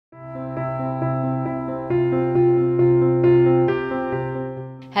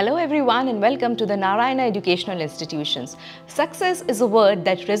Hello everyone and welcome to the Narayana Educational Institutions. Success is a word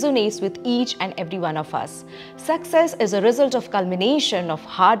that resonates with each and every one of us. Success is a result of culmination of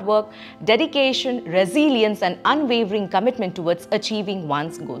hard work, dedication, resilience and unwavering commitment towards achieving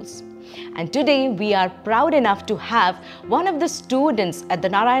one's goals. And today we are proud enough to have one of the students at the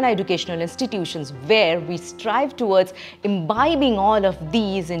Narayana Educational Institutions where we strive towards imbibing all of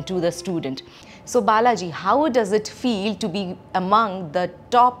these into the student. So Balaji, how does it feel to be among the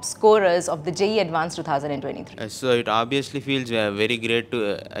top scorers of the JEE Advanced 2023? So it obviously feels very great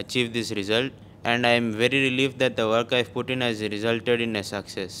to achieve this result, and I am very relieved that the work I've put in has resulted in a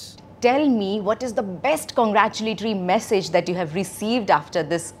success. Tell me, what is the best congratulatory message that you have received after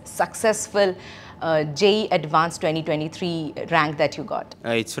this successful JEE Advanced 2023 rank that you got?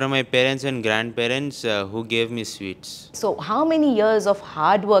 It's from my parents and grandparents who gave me sweets. So how many years of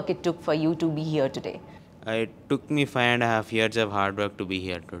hard work it took for you to be here today? It took me 5.5 years of hard work to be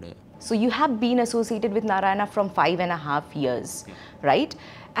here today. So you have been associated with Narayana from 5.5 years, right?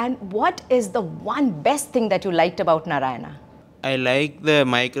 And what is the one best thing that you liked about Narayana? I like the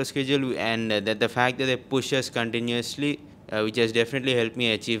micro schedule and the fact that they push us continuously, which has definitely helped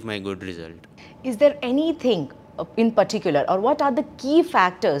me achieve my good result. Is there anything in particular, or what are the key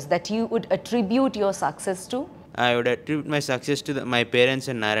factors that you would attribute your success to? I would attribute my success to my parents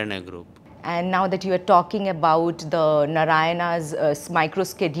and Narayana Group. And now that you are talking about the Narayana's micro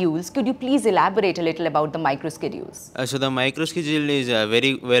schedules, could you please elaborate a little about the micro schedules? So the micro schedule is a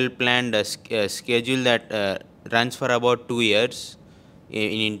very well planned schedule that runs for about 2 years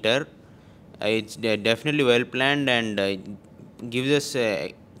in Inter. It's definitely well planned and gives us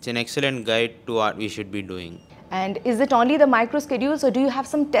it's an excellent guide to what we should be doing. And is it only the micro schedules or do you have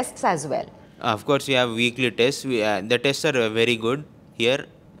some tests as well? Of course, we have weekly tests. The tests are very good here.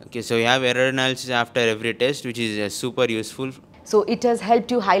 Okay, so we have error analysis after every test, which is super useful. So it has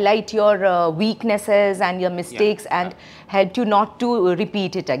helped you highlight your weaknesses and your mistakes and helped you not to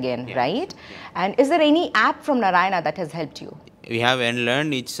repeat it again, right? Yeah. And is there any app from Narayana that has helped you? We have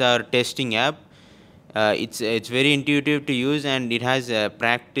NLearn. It's our testing app. It's very intuitive to use and it has a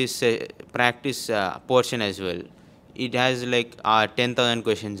practice portion as well. It has like 10,000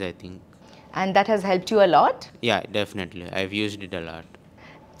 questions, I think. And that has helped you a lot? Yeah, definitely. I've used it a lot.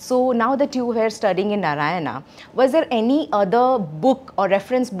 So now that you were studying in Narayana, was there any other book or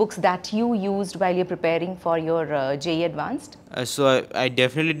reference books that you used while you're preparing for your JEE Advanced? So I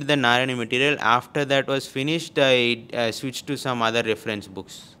definitely did the Narayana material. After that was finished, I switched to some other reference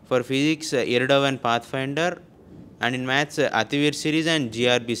books. For physics, Iridov and Pathfinder, and in maths, Ativir series and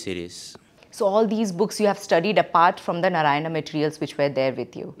GRB series. So all these books you have studied apart from the Narayana materials which were there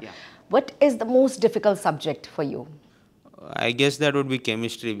with you. Yeah. What is the most difficult subject for you? I guess that would be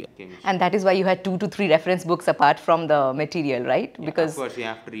chemistry. And that is why you had 2 to 3 reference books apart from the material, right? Yeah, because of course, you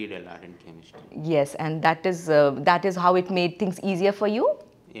have to read a lot in chemistry. Yes, and that is how it made things easier for you?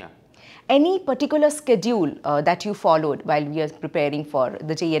 Yeah. Any particular schedule that you followed while we are preparing for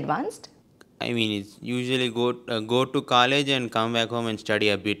the JEE Advanced? I mean, it's usually go to college and come back home and study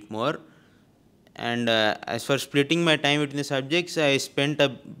a bit more. And as for splitting my time between the subjects, I spent a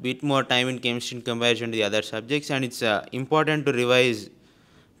bit more time in chemistry in comparison to the other subjects, and it's important to revise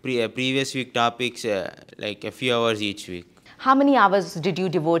previous week topics like a few hours each week. How many hours did you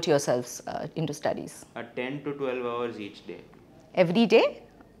devote yourselves into studies? 10 to 12 hours each day. Every day?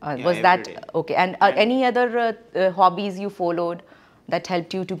 Yeah, was every that day. okay? And any other hobbies you followed that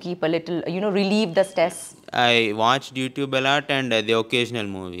helped you to keep a little, relieve the stress? I watched YouTube a lot and the occasional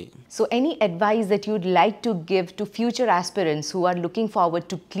movie. So any advice that you'd like to give to future aspirants who are looking forward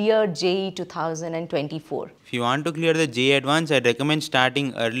to clear JEE 2024? If you want to clear the JEE Advanced, I'd recommend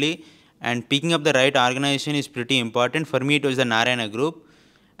starting early, and picking up the right organization is pretty important. For me, it was the Narayana Group.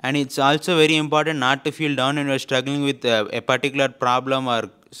 And it's also very important not to feel down when you're struggling with a particular problem or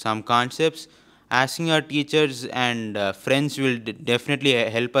some concepts. Asking our teachers and friends will definitely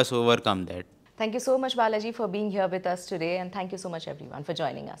help us overcome that. Thank you so much, Balaji, for being here with us today, and thank you so much, everyone, for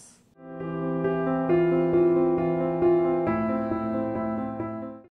joining us.